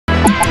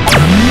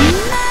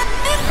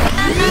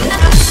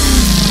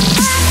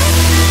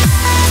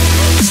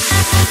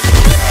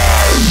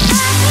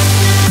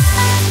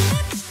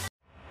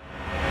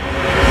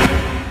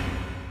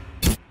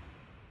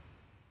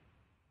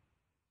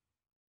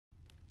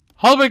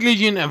Hallo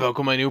Legion en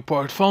welkom bij een nieuwe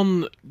part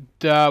van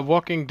The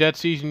Walking Dead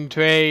Season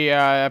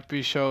 2,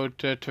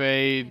 episode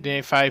 2,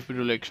 nee 5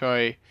 bedoel ik,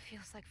 sorry.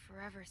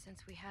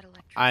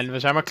 En we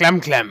zijn maar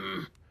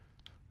klem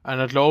aan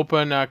het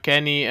lopen naar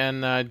Kenny en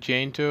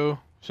Jane toe.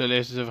 We zullen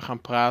eerst eens even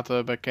gaan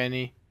praten bij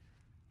Kenny.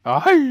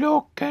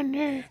 Hallo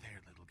Kenny.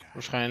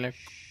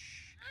 Waarschijnlijk.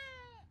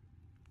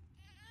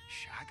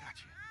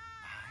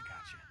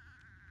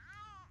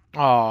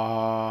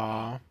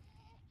 Oh.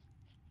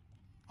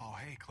 Oh,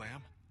 hey,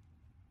 Clem.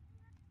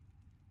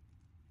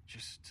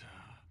 Just,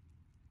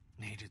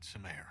 needed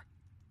some air.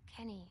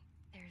 Kenny,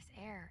 there's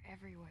air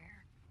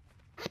everywhere.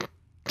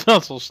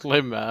 Dat is wel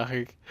slim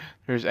eigenlijk.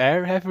 There's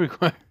air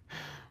everywhere.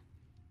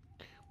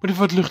 Moet even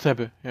wat lucht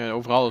hebben. Ja,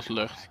 overal is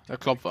lucht. Dat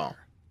klopt wel.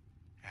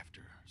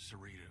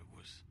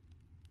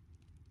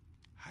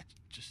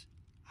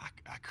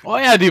 Oh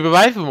ja, die hebben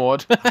wij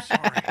vermoord.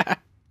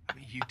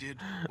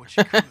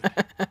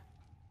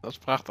 Dat is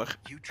prachtig.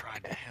 You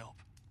tried to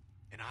help,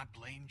 and I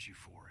blamed you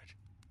for it.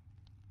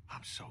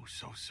 I'm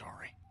so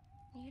sorry.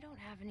 You don't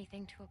have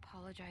anything to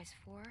apologize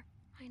for.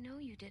 I know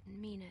you didn't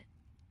mean it.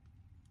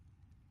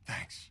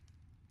 Thanks.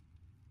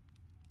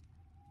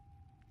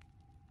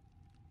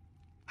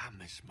 I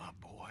miss my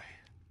boy.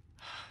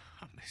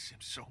 I miss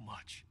him so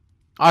much.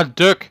 Ah,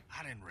 Duck.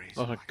 I didn't raise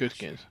Dat him was een like I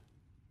kutkind. should.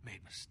 Made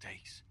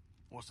mistakes.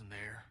 Wasn't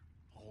there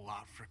a whole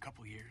lot for a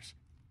couple years.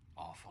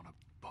 Off on a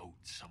boat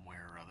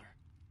somewhere or other.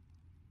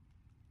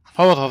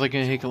 Oh, wat had ik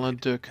een hekel aan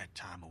Duck.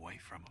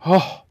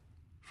 Oh,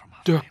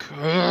 Duck.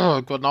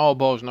 Ik word nou al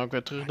boos. Nou ik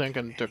weer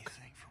terugdenken aan Duck.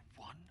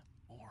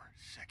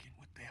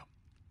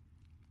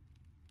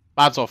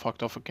 Maar het is al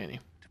fucked off voor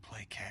Kenny.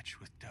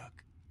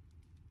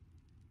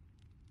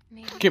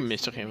 Ik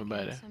mis er geen van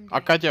beiden.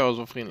 Akatja was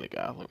wel vriendelijk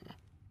eigenlijk.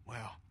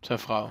 Zijn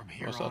vrouw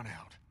was dat.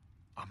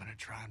 I'm gonna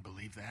try and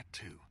believe that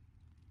too.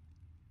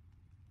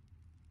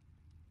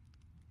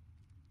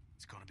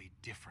 It's gonna be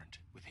different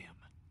with him.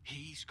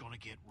 He's gonna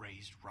get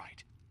raised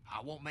right.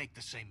 I won't make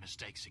the same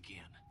mistakes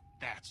again.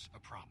 That's a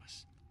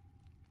promise.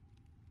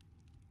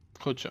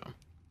 Goed zo.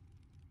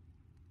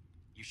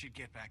 You should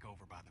get back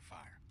over by the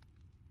fire.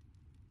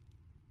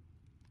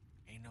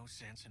 Ain't no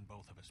sense in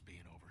both of us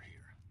being over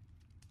here.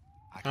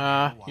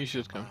 You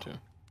should come too.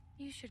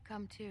 You should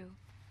come too.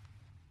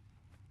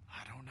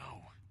 I don't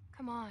know.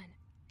 Come on.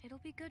 It'll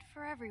be good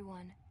for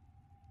everyone.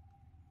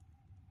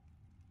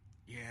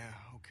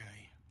 Yeah,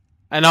 okay.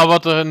 En nou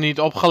wordt er niet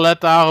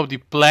opgelet daar op die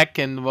plek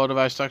en worden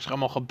wij straks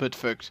allemaal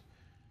gebutfucked.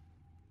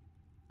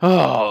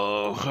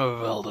 Oh,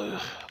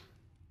 geweldig.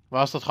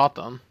 Waar is dat gat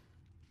dan?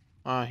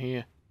 Ah,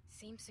 hier.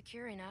 Seems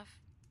secure enough.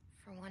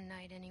 For one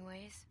night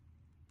anyways.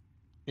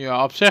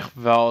 Ja, op zich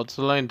wel. Het is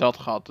alleen dat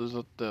gat, dus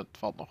dat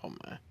valt nog wel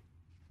mee.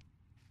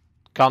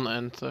 Kan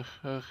enter.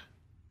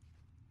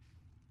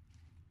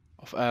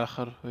 Of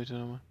erger, hoe je het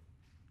noemen.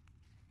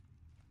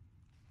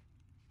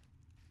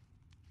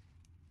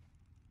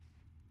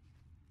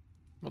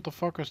 What the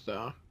fuck is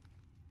daar?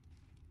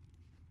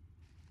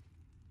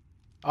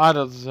 Ah,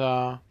 dat is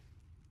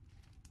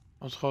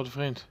onze grote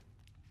vriend.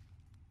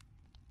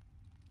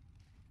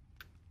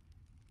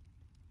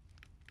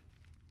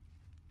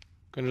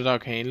 Kunnen we daar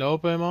ook heen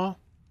lopen helemaal?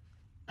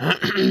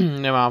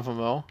 Neem aan van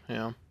wel,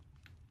 ja.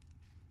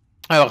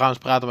 En we gaan eens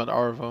praten met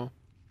Arvo.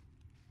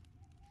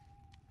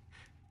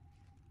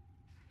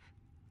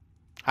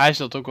 Hij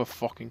zult ook wel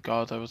fucking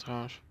koud hebben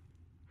trouwens.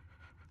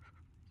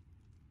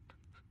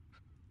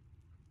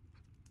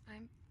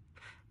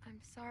 I'm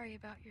sorry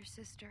about your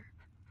sister.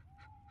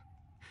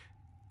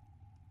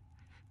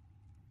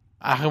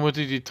 Eigenlijk moet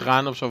hij die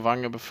tranen op zijn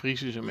wangen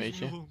bevriezen zo'n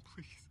beetje.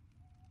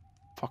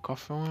 Fuck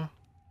af, jongen.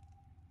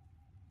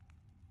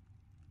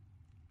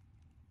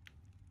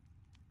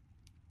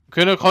 We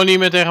kunnen ook gewoon niet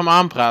meer tegen hem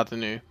aanpraten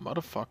nu.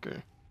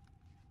 Motherfucker.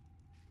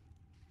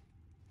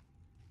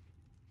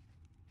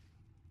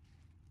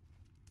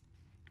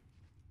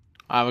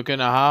 Ah, we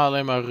kunnen haar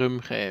alleen maar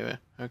rum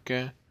geven.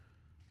 Oké.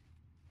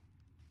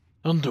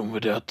 Dan doen we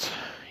dat.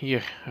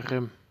 Hier,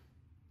 rum.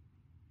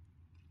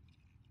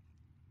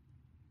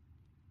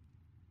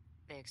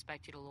 They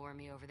expect you to lure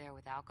me over there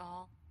with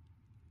alcohol?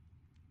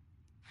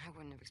 I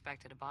wouldn't have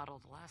expected a bottle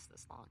to last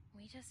this long.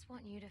 We just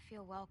want you to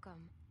feel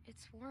welcome.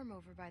 It's warm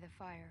over by the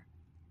fire.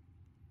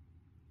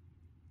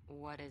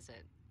 What is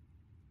it?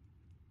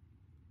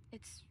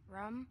 It's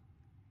rum.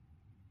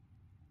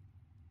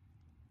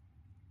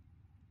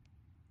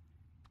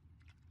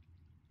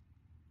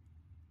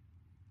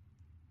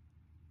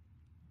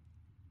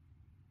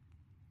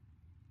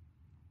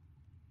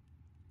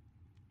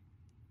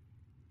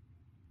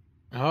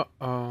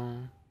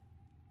 Uh-oh.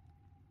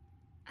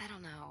 I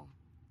don't know.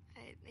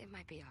 It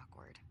might be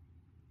awkward.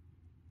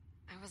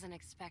 I wasn't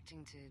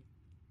expecting to...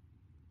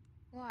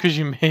 Why? 'Cause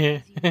you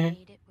made You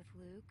made it with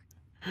Luke?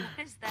 What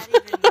does that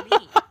even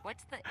mean?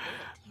 What's the it?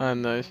 Ah,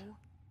 nice.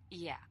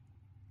 Yeah,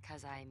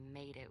 'cause I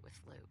made it with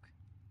Luke.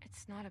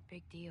 It's not a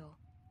big deal.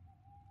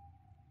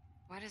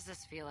 Why does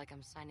this feel like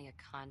I'm signing a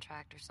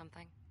contract or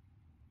something?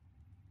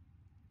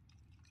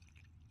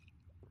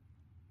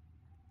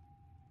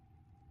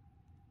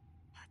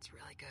 That's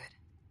really good.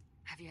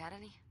 Have you had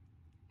any?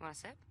 You want a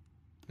sip?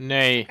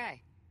 Nee.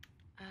 Okay.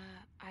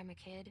 I'm a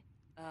kid.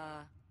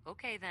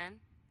 Okay then.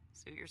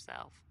 Suit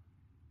yourself.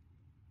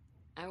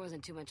 I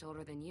wasn't too much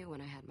older than you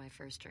when I had my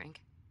first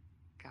drink.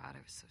 God,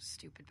 I was so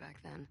stupid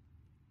back then.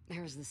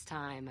 There was this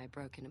time I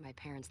broke into my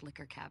parents'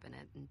 liquor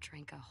cabinet and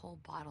drank a whole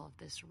bottle of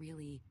this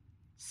really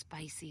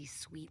spicy,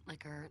 sweet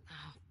liquor.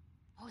 Oh,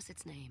 what was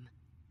its name?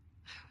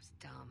 It was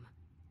dumb.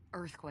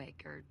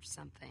 Earthquake or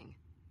something.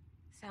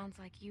 Sounds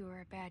like you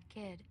were a bad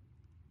kid.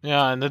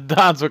 Ja,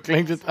 inderdaad, zo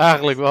klinkt het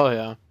eigenlijk wel,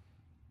 ja.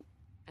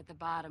 At the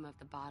bottom of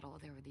the bottle,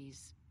 there were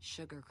these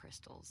sugar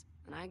crystals,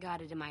 and I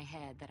got it in my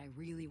head that I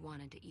really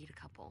wanted to eat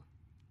a couple.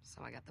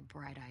 So I got the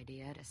bright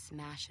idea to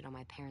smash it on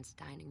my parents'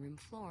 dining room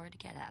floor to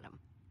get at them.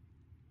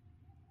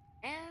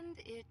 And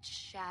it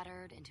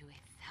shattered into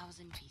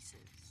 1,000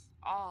 pieces,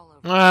 all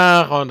over.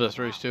 Gewoon, that's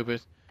very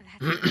stupid.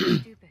 That's really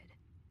stupid.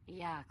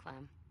 Yeah,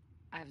 Clem.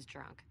 I was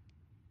drunk.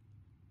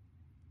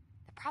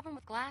 The problem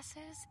with glass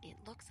is, it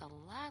looks a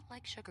lot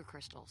like sugar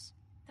crystals.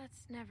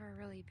 That's never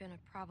really been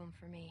a problem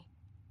for me.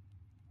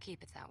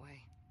 Keep it that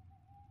way.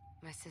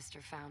 My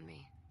sister found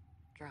me,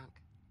 drunk,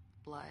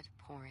 blood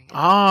pouring.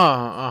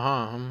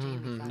 Aha,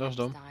 Jamie thought dat I is was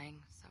dom.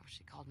 dying, so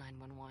she called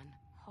 911.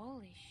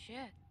 Holy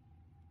shit.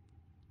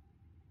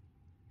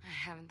 I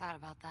haven't thought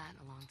about that in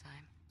a long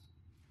time.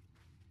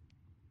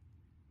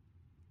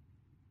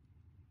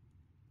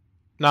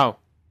 Nou,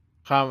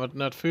 gaan we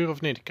naar het vuur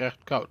of niet? Ik krijg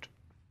het koud.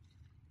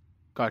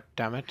 God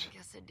damn it. I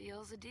guess a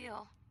deal's a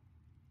deal.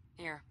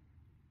 Here.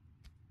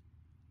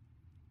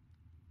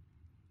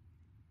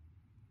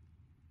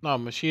 Nou,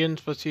 machine,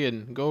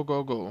 spazieren. Go,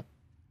 go, go.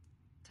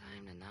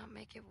 Time to not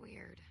make it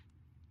weird.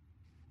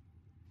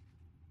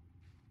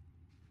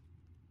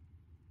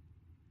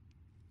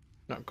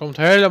 Nou, komt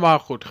helemaal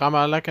goed. Ga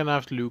maar lekker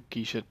naast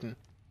Luke zitten.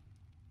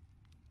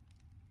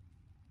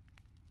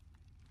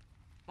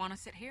 Wanna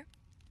sit here?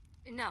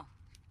 No,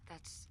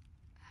 that's...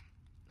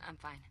 I'm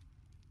fine.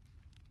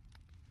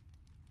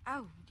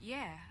 Oh,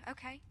 yeah,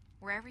 okay.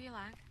 Wherever you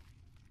like.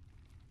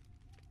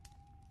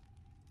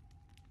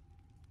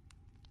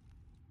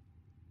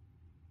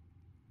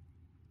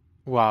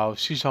 Wauw,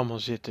 zie ze allemaal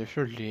zitten.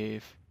 Zo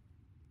lief.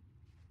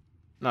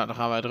 Nou, dan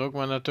gaan wij er ook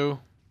maar naartoe.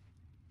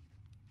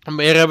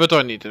 Meer hebben we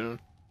toch niet te doen.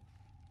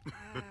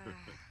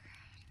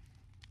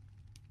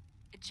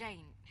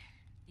 Jane,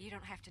 you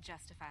don't have to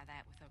justify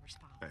that with a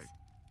response. Hey,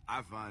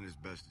 I find it's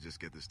best to just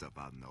get this stuff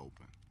out in the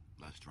open.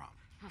 Less drama.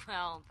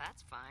 Well,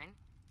 that's fine.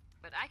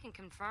 But I can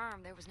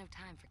confirm there was no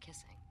time for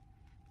kissing.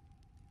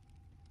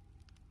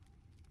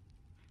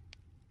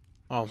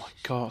 Oh my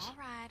god. All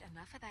right,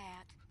 enough of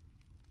that.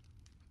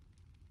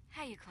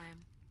 Hey,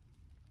 Clem.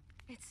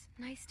 It's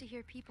nice to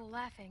hear people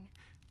laughing.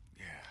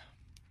 Yeah,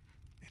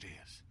 it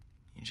is.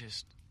 You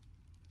just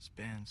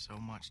spend so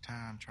much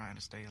time trying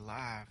to stay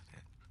alive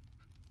that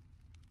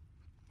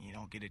you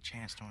don't get a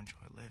chance to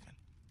enjoy living.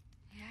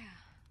 Yeah.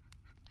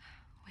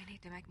 We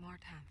need to make more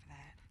time for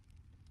that.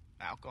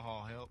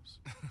 Alcohol helps.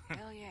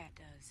 Hell yeah, it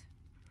does.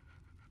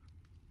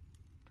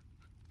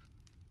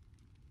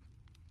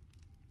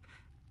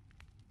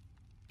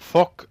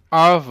 Fuck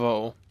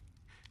Arvo.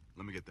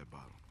 Let me get that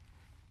bottle.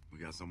 We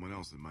got someone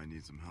else that might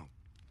need some help.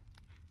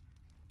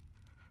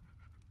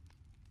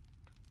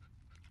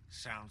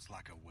 Sounds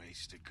like a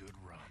waste of good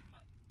rum.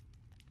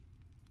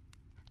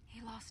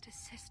 He lost his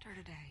sister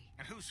today.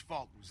 And whose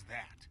fault was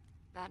that?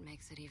 That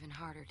makes it even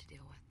harder to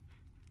deal with.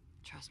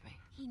 Trust me.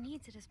 He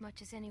needs it as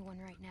much as anyone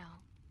right now.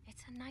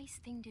 It's a nice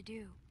thing to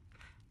do.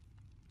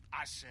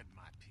 I said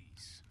my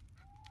piece.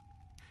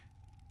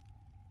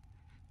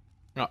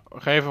 Nou,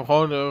 geef hem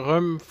gewoon de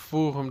rum,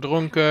 voer hem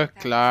dronken,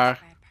 klaar.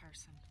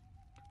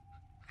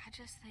 I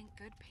just think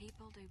good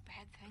people do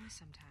bad things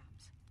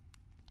sometimes.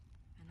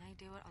 And they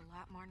do it a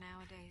lot more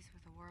nowadays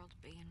with the world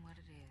being what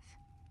it is.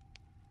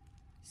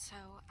 So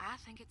I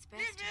think it's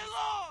best. Leave me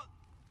alone!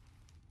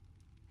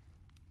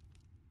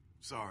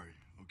 Sorry,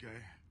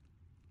 okay?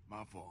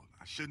 My fault.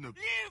 I shouldn't have...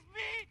 Leave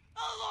me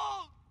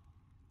alone!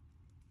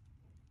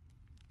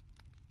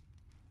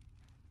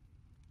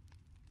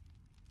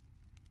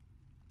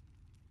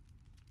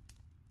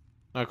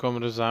 Nou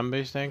komen de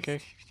zombies, denk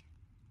ik.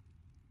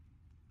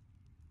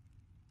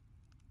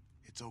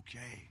 It's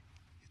okay.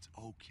 It's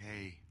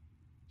okay.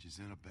 She's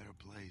in a better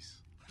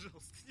place.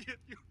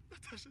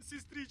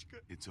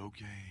 It's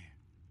okay.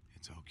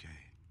 It's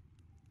okay.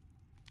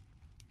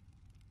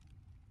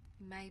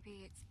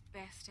 Maybe it's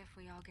best if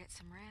we all get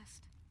some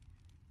rest.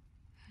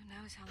 Who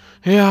knows how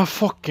long. Ja,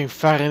 fucking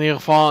ver in ieder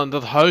geval. En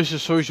dat huis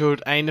is sowieso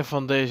het einde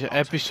van deze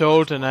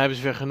episode. En dan hebben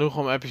ze weer genoeg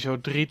om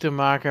episode 3 te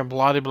maken.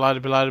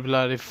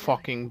 Bladibladibladibladibladib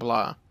fucking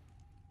bla.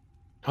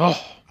 Oh,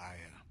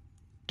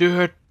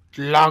 duurt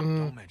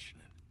lang.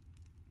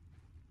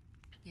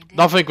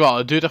 Dat vind ik wel.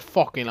 Het duurt echt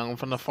fucking lang.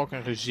 Van de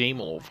fucking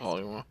gezemel overal,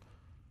 jongen.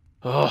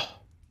 Oh.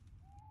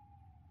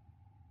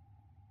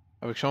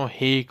 Heb ik zo'n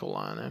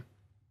hekel aan, hè.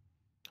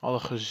 Alle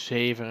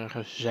gezever en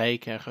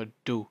gezeik en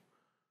gedoe.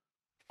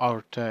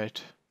 Altijd.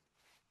 Daar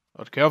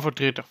word ik heel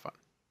verdrietig van.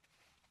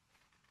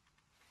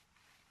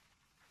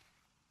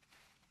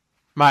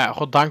 Maar ja,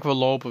 goddank we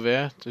lopen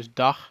weer. Het is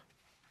dag.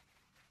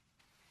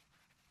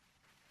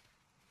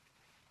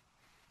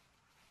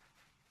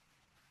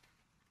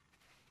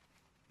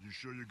 You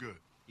sure you're good?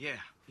 Yeah,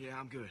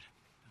 I'm good.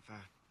 If I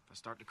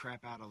start to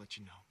crap out, I'll let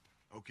you know.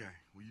 Okay,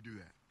 will you do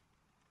that?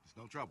 It's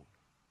no trouble.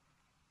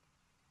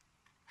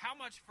 How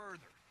much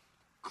further?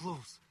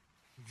 Close.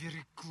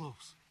 Very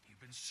close. You've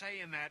been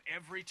saying that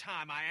every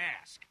time I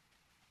ask.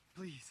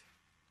 Please.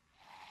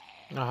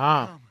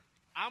 Aha. Come.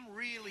 I'm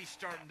really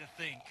starting to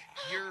think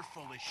you're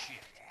full of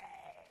shit.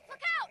 Look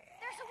out!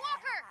 There's a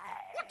walker!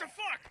 What the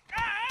fuck?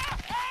 Ah!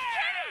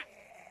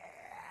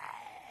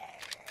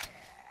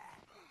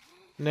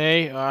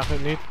 Nee,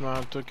 eigenlijk niet, maar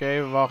het is oké,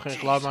 we wou geen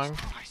geluid maken.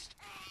 Christ.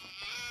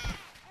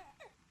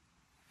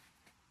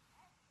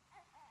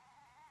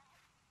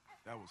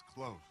 That was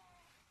close.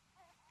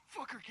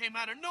 Fucker came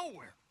out of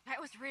nowhere. That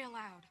was real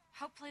loud.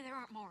 Hopefully there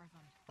aren't more of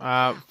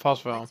them.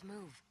 Vast wel. Let's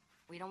move.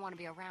 We don't want to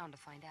be around to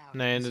find out.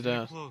 Nee,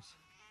 inderdaad. Close.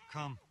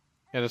 Come.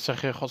 Ja, dat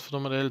zeg je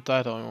godverdomme de hele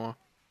tijd al, jongen.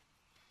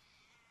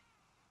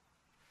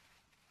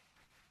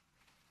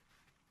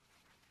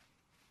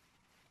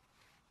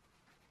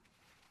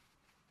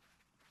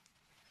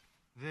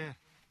 There.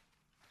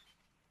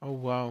 Oh,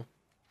 wow.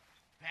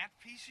 That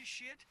piece of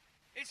shit?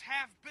 It's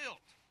half built.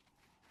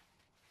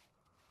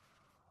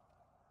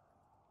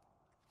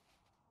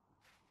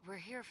 We're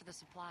here for the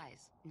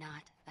supplies,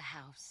 not the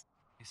house.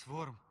 It's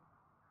warm.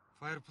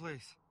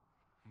 Fireplace.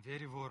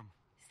 Very warm.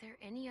 Is there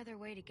any other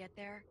way to get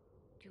there?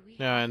 Do we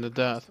Ja, have to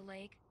inderdaad. cross the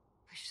lake?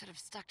 We should have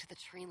stuck to the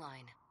tree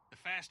line. The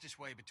fastest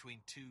way between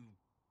two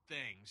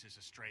things is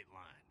a straight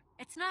line.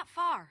 It's not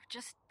far.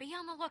 Just be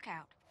on the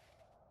lookout.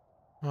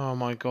 Oh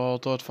my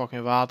god, door het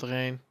fucking water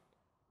heen.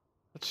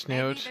 Het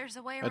Maybe sneeuwt. there's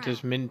a way Het around.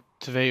 is min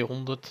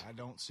 200. I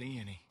don't see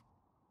any.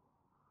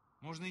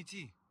 Можно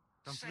идти.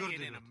 Там Say твердый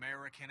it in лед.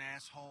 American,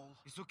 asshole.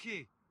 It's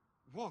okay.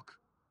 Walk.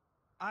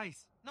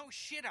 Ice. No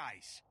shit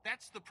ice.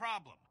 That's the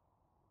problem.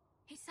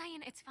 He's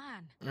saying it's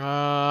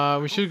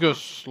fine. We should go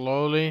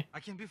slowly. I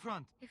can be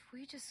front. If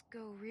we just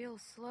go real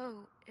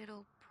slow,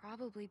 it'll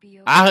probably be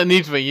over. Eigenlijk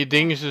niet, want je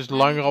ding is dus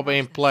langer op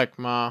één plek,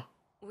 maar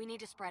We need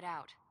to spread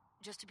out,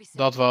 just to be safe.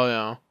 dat wel,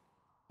 ja.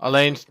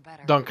 Alleen,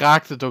 dan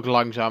kraakt het ook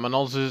langzaam en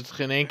anders is het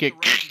in één keer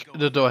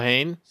er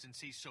doorheen.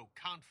 Since he's so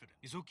confident.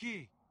 It's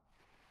okay.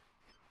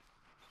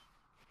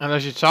 En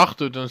als je het zacht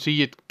doet, dan zie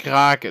je het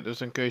kraken. Dus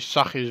dan kun je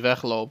zachtjes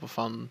weglopen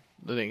van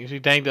de ding. Dus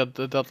ik denk dat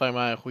lijkt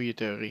mij een goede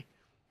theorie.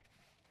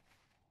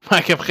 Maar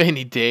ik heb geen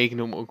idee, ik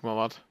noem ook maar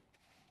wat.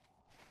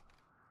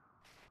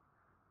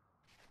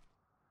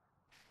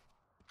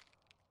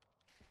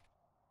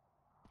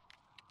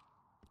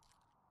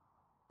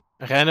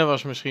 Rennen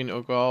was misschien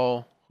ook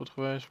wel goed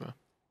geweest, maar...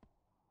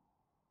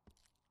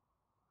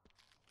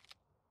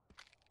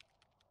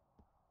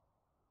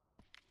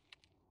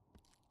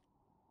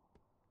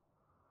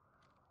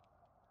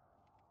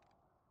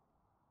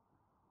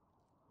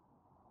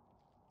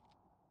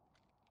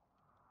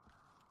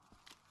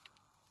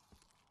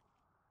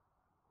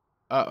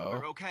 Uh-oh.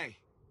 We're okay.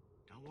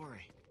 Don't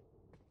worry.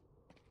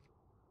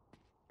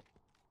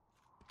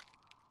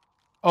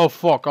 Oh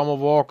fuck, allemaal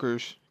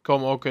walkers.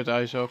 Komen ook uit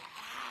ijs op.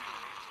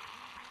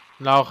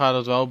 Nou gaat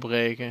het wel We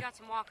breken. got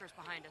some walkers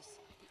behind us.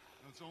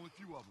 There's only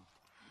a few of them.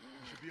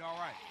 We should be all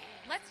right.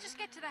 Let's just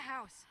get to the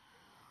house.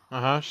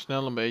 Aha,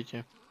 snel een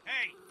beetje.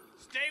 Hey,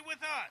 stay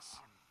with us.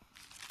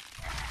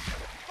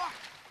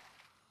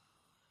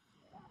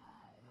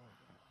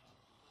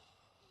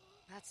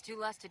 That's two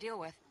less to deal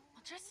with.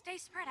 Well, just stay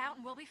spread out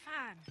and we'll be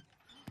fine.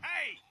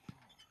 Hey!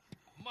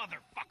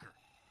 Motherfucker!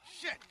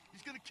 Shit,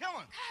 he's gonna kill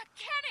him.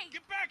 Kenny!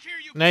 Get back here,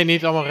 you Nee,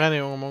 niet allemaal rennen,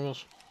 jongen,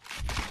 mongels.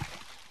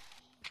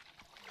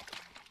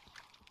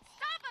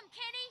 Stop him,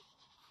 Kenny!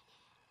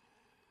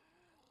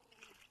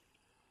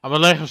 Maar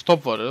alleen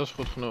gestopt worden, dat is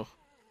goed genoeg.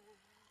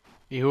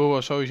 Die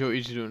horen sowieso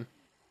iets doen.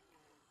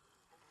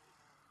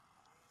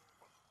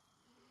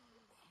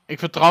 Ik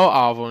vertrouw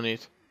Avo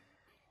niet.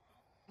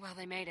 Well,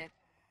 they made it.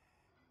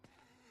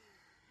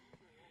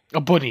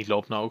 Oh, Bonnie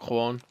loopt nou ook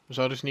gewoon. We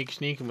zouden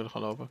sneaky moeten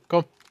gaan lopen.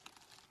 Kom.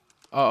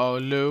 Oh,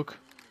 Luke.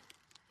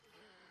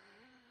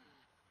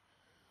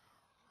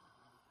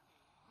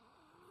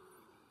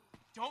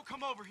 Don't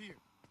come over here.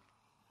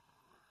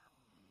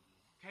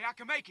 Okay, I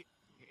can make it.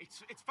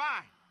 It's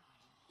fine.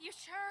 You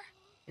sure?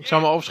 Ik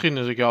zou me opschieten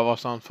als ik jou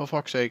was dan. For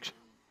fuck's sakes.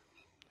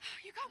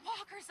 You got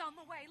walkers on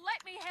the way.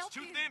 Let me help It's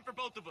too you. thin for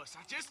both of us.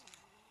 I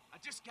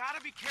just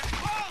gotta be careful.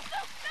 Oh!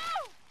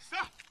 No!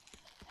 Stop!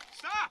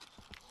 Stop!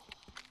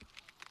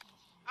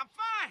 I'm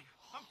fine.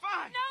 I'm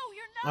fine. No,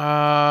 you're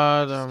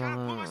not. Just gotta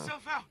pull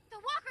myself out. The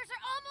walkers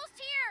are almost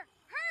here!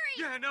 Hurry!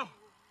 Yeah, no.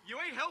 You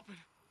ain't helping.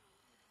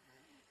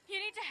 You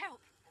need to help.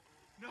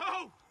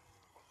 No.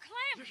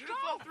 Clem, You're gonna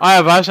fall go! through. Ah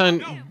ja, wij zijn,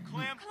 No,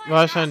 Clem.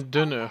 wij zijn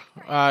dunner.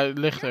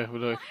 Lichter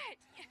bedoel ik. Quiet.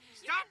 You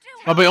Stop. can do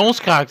it. Maar bij ons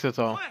kraakt het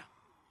al. Clem,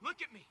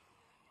 look at me.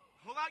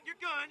 Pull out your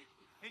gun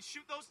and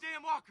shoot those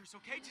damn walkers,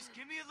 okay? Just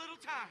give me a little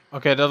time.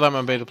 Oké, dat lijkt me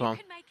een beter You plan.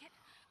 can make it,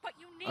 but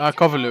you need to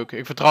Cover know. Luke.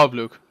 Ik vertrouw op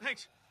Luke.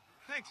 Thanks.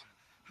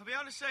 I'll be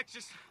out in a sec.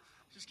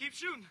 Just keep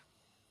shooting.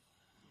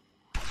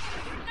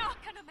 You're not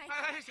gonna make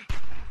it.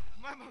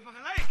 My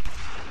leg.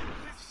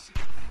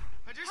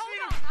 I just Hold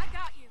need on, to I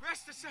got you.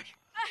 rest a second.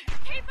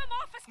 Keep him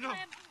off us, No,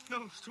 Clem.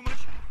 no, it's too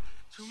much.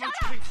 Too much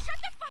relief. Shut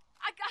the fuck.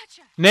 I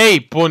gotcha.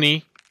 Nee,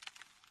 Bonnie.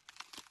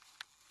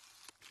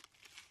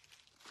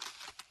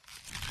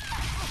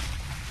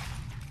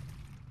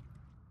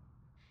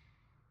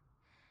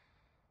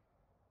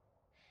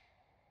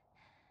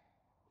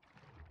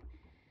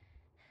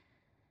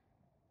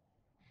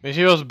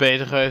 Misschien was het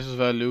beter geweest als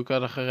wij Luke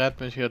hadden gered.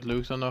 Misschien had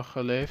Luke dan nog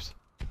geleefd.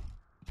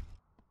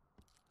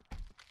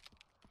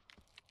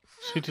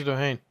 Schiet er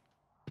doorheen.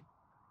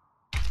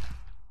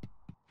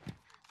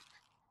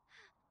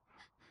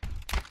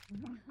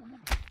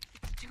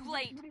 Too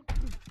late.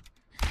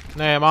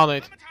 Nee, helemaal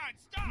niet. Clementine,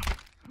 stop!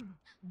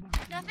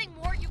 Nothing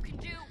more you can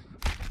do.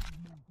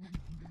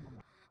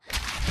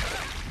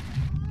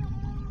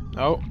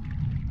 Oh.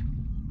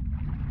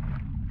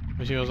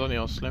 Misschien was dat niet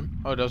al slim.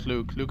 Oh, dat is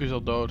Luke. Luke is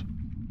al dood.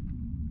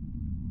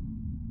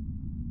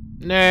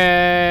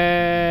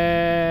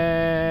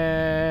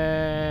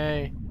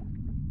 Nee.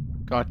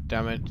 God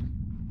damn it.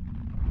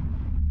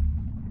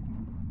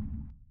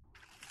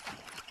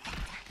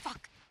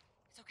 Fuck.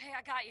 It's okay,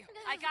 I got you.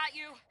 I got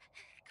you.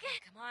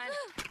 Come on.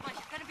 Come on,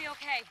 you're gonna be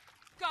okay.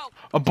 Go.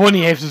 Oh,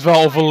 Bonnie heeft het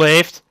wel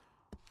overleefd.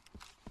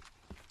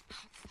 Oh,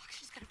 fuck,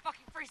 she's gonna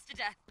fucking freeze to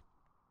death.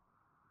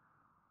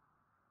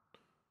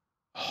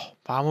 Oh,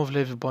 waarom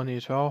overleefde Bonnie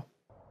het wel?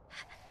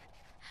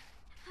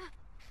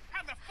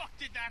 How the fuck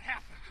did that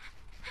happen?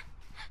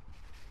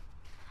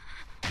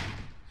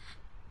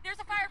 There's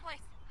a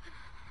fireplace.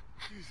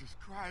 Jesus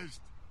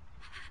Christ.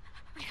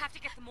 We have to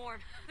get them warm.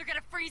 They're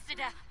gonna freeze to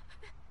death.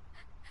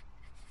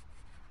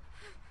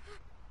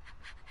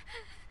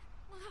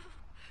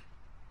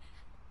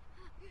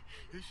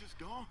 He's just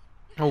gone.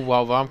 Oh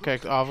wow, waarom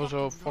kijkt Ava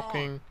zo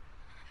fucking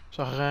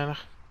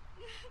zagrijnig?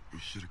 We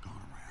should have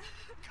gone around.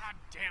 God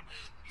damn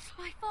it. It's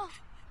my fault.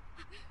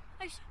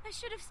 I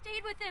should have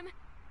stayed with him.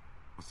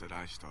 Once that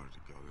ice started to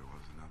go, there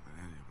wasn't nothing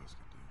any of us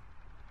could do.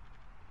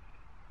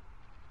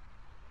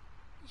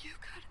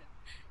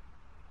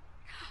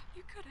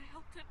 You could have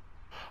helped him.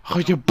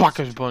 Goed je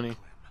bakkers, Bonnie.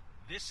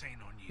 This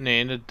ain't on you. Nee,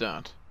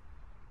 inderdaad.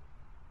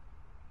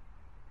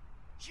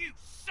 You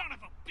son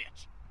of a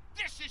bitch!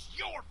 This is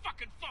your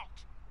fucking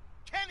fault!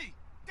 Kenny,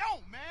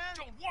 don't, man.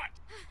 Don't what?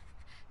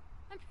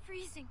 I'm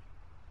freezing.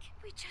 Can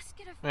we just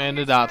get a Ja, fire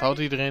inderdaad, started? houdt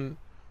iedereen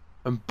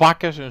een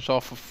bakkers en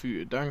zal voor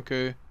vuur. Dank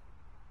u.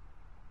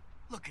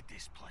 Look at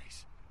this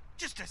place.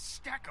 Just a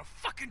stack of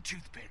fucking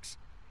toothpicks.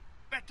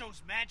 Bet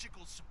those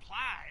magical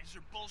supplies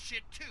are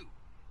bullshit too.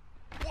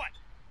 What?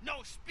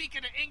 No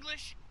speaking of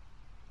English?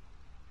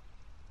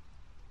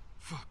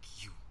 Fuck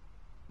you.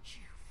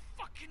 You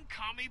fucking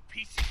commie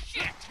piece of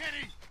shit!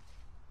 Kenny.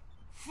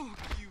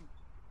 Fuck you.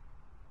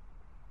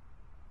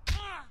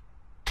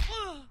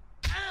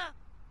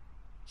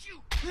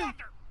 You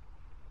mother!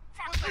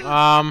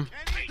 Fuck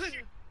piece of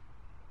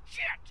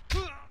shit!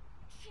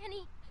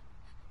 Kenny.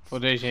 Voor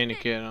deze ene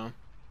keer dan.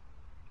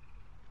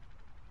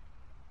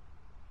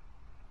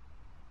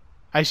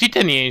 Hij ziet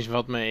er niet eens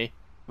wat mee.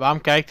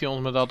 Waarom kijkt hij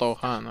ons met dat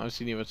oog aan als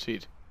hij niet wat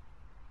ziet?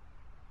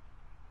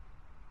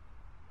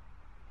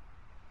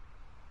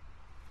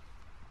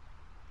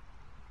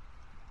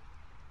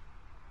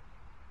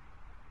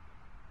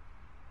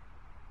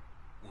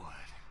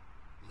 What?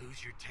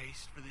 Lose your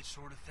taste for this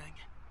sort of thing?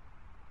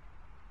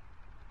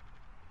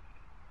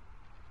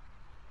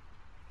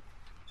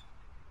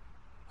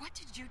 What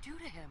did you do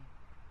to him?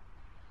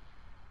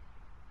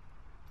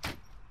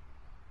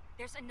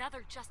 There's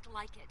another just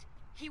like it.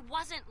 He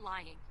wasn't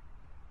lying.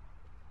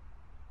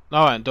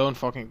 Nou en, don't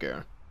fucking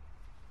care.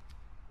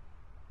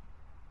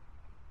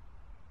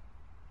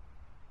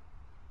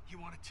 You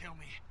want to tell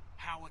me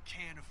how a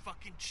can of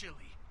fucking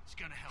chili is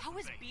gonna help How a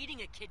is baby?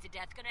 beating a kid to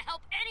death gonna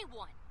help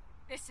anyone?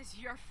 This is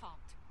your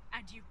fault,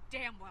 and you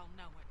damn well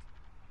know it.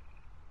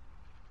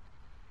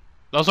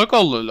 Dat is ook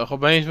al lullig.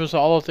 Opeens we ze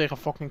allen tegen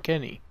fucking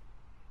Kenny.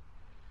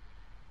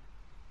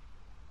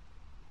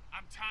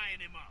 I'm tying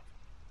him up.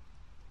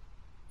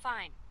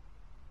 Fine.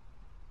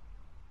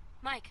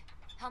 Mike,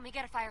 help me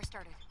get a fire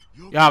started.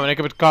 You Ja, maar ik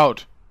heb het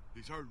koud.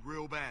 He's hurt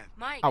real bad.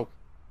 Mike. Au.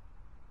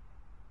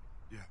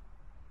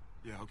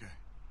 Yeah, okay.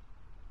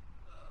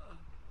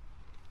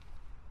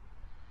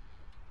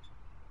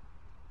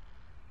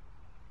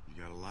 You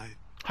got a light?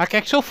 Hij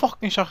kijkt zo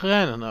fucking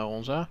chagrijnig naar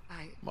ons, hè? I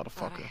thought I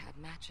Motherfucker. had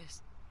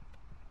matches.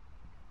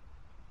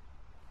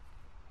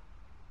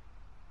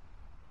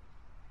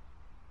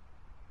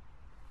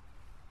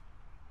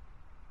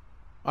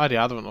 Ah, die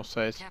hadden we nog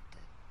steeds. Kept it.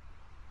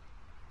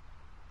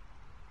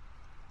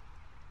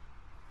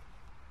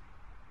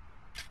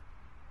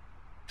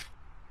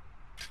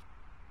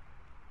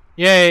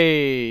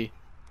 Yay!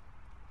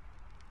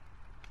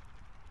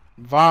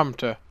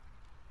 Warmte.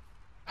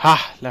 Ha,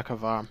 lekker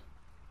warm.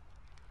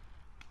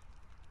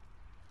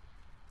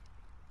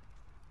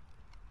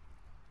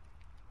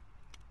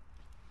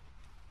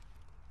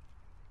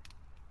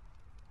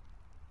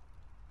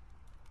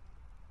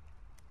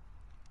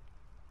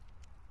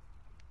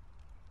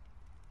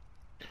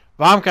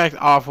 Waarom kijkt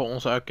Arvo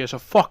ons elke keer zo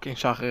fucking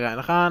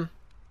zagrijnig aan?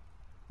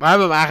 We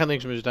hebben hem eigenlijk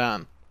niks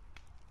misdaan.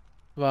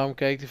 Waarom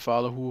kijkt die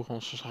vader hoer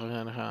ons zo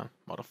zagrijnig aan?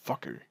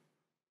 Motherfucker.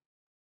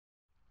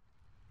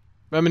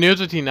 ben benieuwd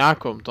wat hierna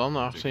komt dan,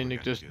 aangezien look ik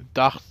at dus the kid.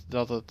 dacht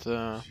dat het...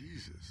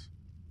 Jesus.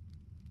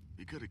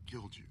 He could have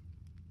killed you.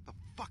 The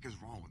fuck is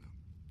wrong with him?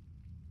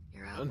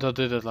 You're out. dat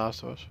dit het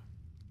laatste was.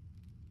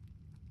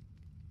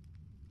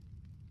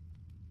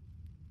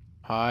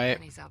 Hi.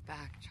 Kenny's out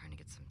back trying to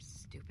get some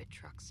stupid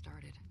truck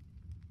started.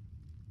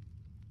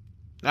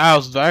 Nou,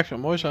 als het werkt zou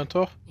mooi zijn,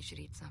 toch? You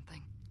should eat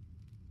something.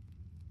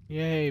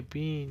 Yay,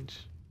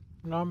 beans.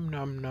 Nam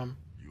nam nam.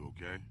 You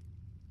okay?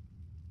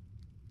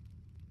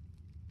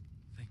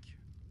 Thank you.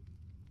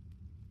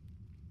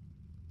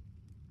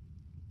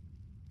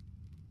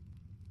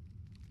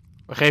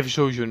 We geven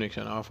sowieso niks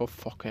aan Arvo.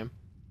 Fuck hem.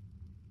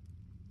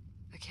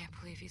 I can't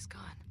believe he's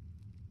gone.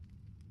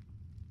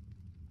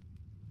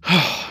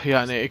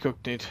 Ja, nee, ik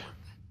ook niet.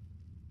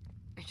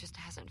 It just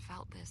hasn't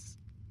felt this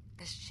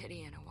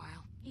shitty in a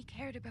while. He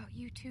cared about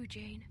you too,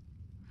 Jane.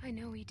 I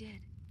know he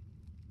did.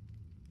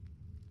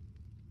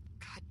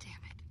 God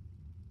damn it.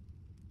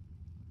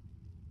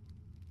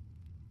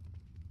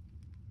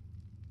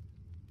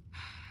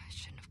 I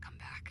shouldn't have come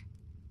back.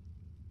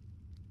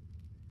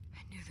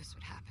 I knew this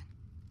would happen.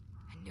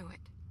 I knew it.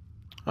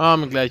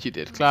 I'm glad you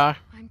did. Klaar.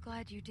 I'm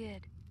glad you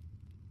did.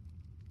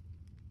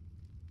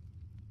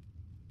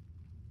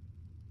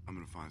 I'm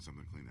gonna find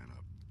something to clean that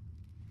up.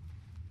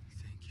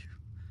 Thank you.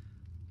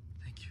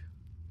 Thank you.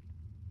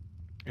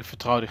 Ik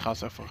vertrouw die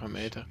gast echt voor Take geen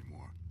this shit meter.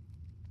 anymore.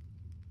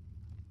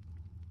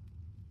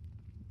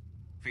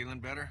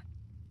 Feeling better?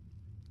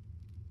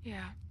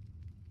 Yeah.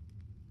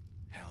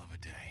 Hell of a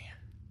day.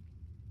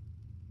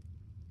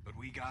 But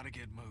we gotta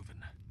get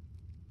moving.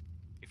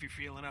 If you're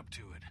feeling up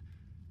to it,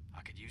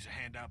 I could use a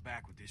hand out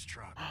back with this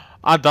truck.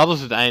 Ah, dat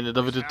is het einde.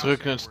 Dat we de truck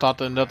in de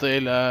stad en dat de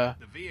hele...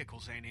 The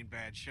vehicles ain't in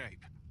bad shape.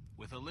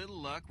 With a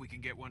little luck, we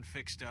can get one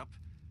fixed up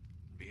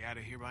and be out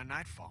of here by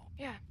nightfall.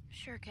 Yeah,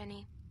 sure,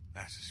 Kenny.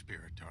 That's the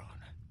spirit,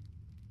 darling.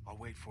 I'll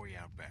wait for you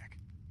out back.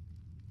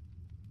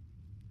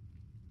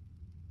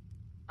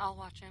 I'll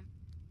watch him.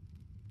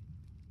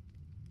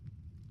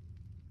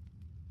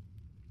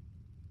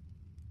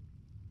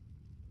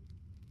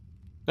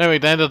 Nee, maar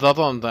ik denk dat dat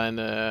aan het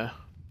einde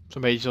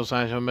zo'n beetje zal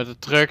zijn. Zo met de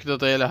truck, dat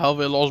de hele hel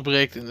weer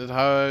losbreekt in het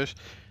huis.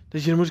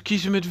 Dat je dan moet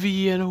kiezen met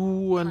wie en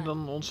hoe en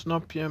dan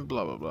ontsnap je en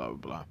bla bla bla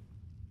bla.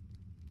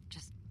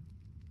 Just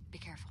be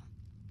careful.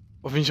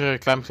 Of is er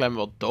een klein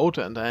wel dood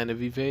aan het einde,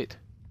 wie weet.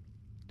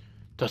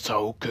 Dat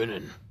zou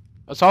kunnen.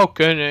 Dat zou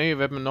kunnen, je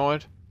weet me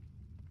nooit.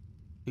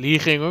 Lee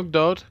ging ook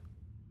dood.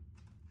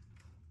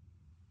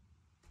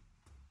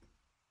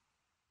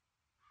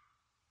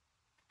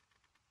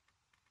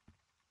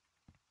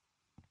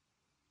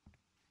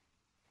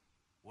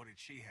 What did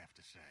she have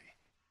to say?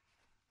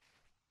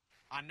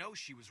 I know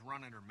she was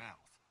running her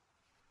mouth.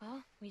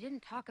 Well, we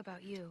didn't talk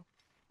about you.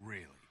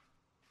 Really?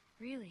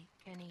 Really,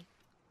 Kenny.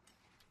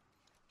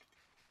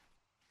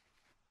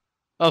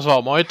 Dat is wel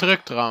een mooie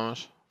truck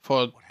trouwens. Voor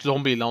het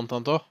zombieland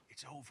dan toch?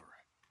 It's over.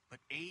 But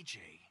AJ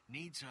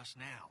needs us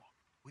now.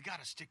 We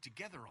gotta stick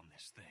together on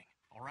this thing,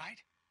 all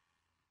right?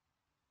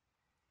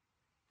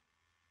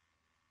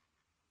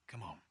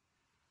 Come on.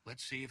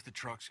 Let's see if the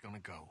truck's gonna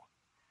go.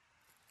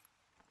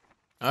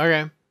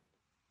 Oké.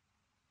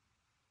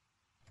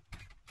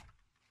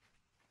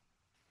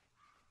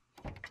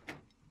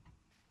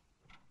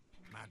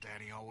 My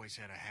daddy always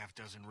had a half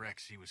dozen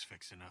wrecks he was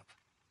fixing up.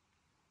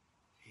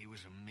 He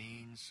was a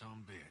mean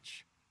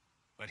sumbitch.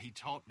 But he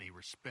taught me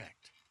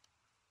respect.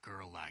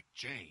 Girl like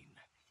Jane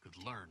could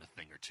learn a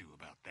thing or two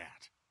about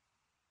that.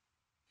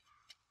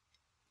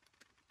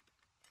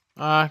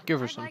 Give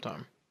her I'd some like-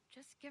 time.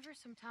 Just give her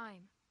some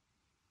time.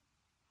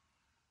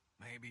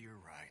 Maybe you're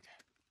right.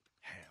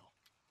 Hell,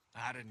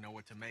 I didn't know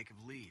what to make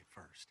of Lee at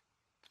first.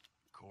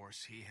 Of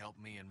course, he helped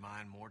me and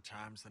mine more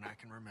times than I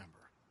can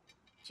remember.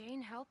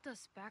 Jane helped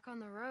us back on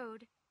the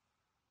road.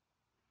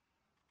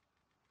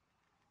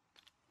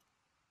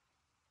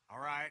 All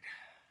right,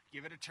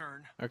 give it a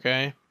turn.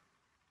 Oké.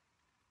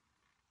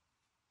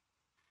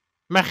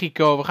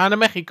 Mexico, we gaan naar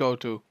Mexico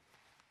toe.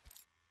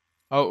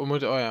 Oh, we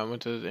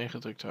moeten het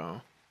ingedrukt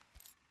houden.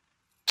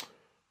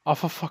 Oh,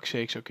 for fuck's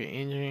sakes, oké.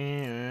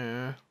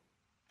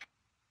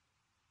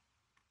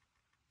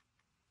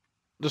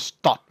 De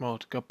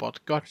stadmode kapot,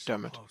 We're so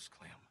goddammit. close,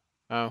 Clem.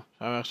 Oh,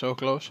 zijn we echt zo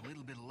close? A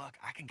little bit of luck,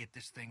 I can get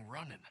this thing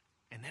running.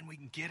 And then we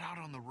can get out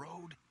on the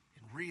road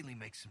and really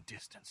make some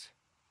distance.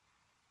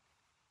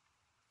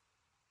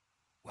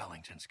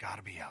 Wellington's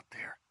gotta be out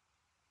there.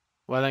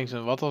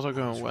 Wellington, wat was ook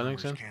Those een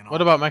Wellington? rumors can't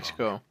What all about be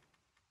Mexico?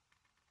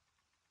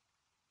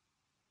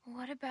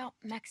 What about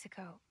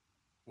Mexico?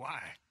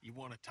 Why? You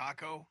want a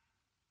taco?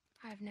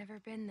 I've never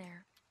been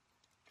there.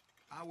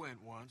 I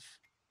went once,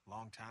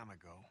 long time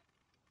ago,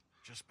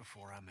 just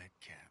before I met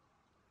Cap.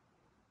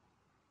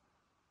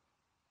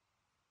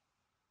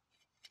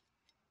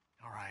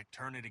 All right,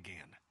 turn it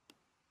again.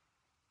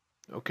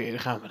 Oké, daar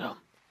gaan we dan.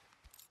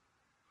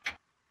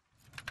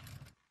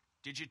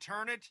 Did you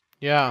turn it?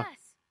 Ja,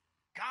 Yes.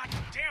 God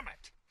damn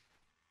it!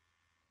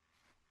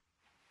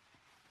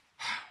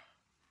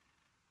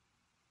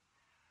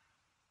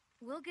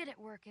 We'll get it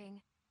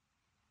working.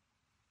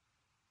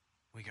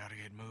 We gotta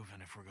get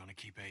moving if we're gonna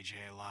keep AJ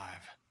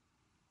alive.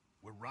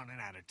 We're running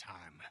out of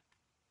time.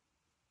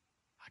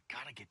 I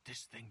gotta get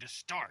this thing to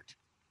start.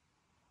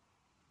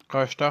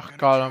 Rustig, Gonna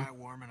kalm. try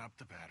warming up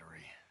the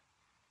battery.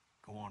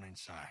 Go on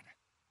inside.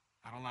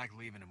 I don't like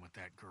leaving him with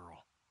that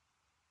girl.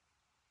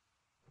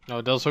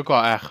 Nou, dat is ook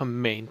wel erg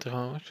gemeen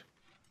trouwens.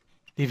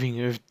 Leaving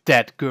with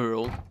that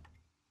girl.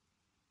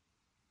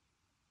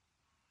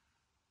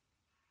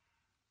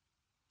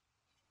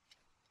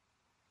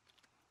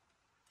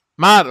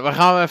 Maar we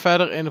gaan weer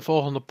verder in de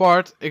volgende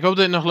part. Ik hoop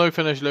dat je het nog leuk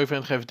vindt. Als je het leuk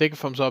vindt, geef een dikke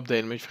thumbs up,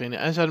 delen met je vrienden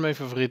en zet hem in je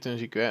favorieten. En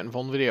zie ik weer in de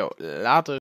volgende video. Later.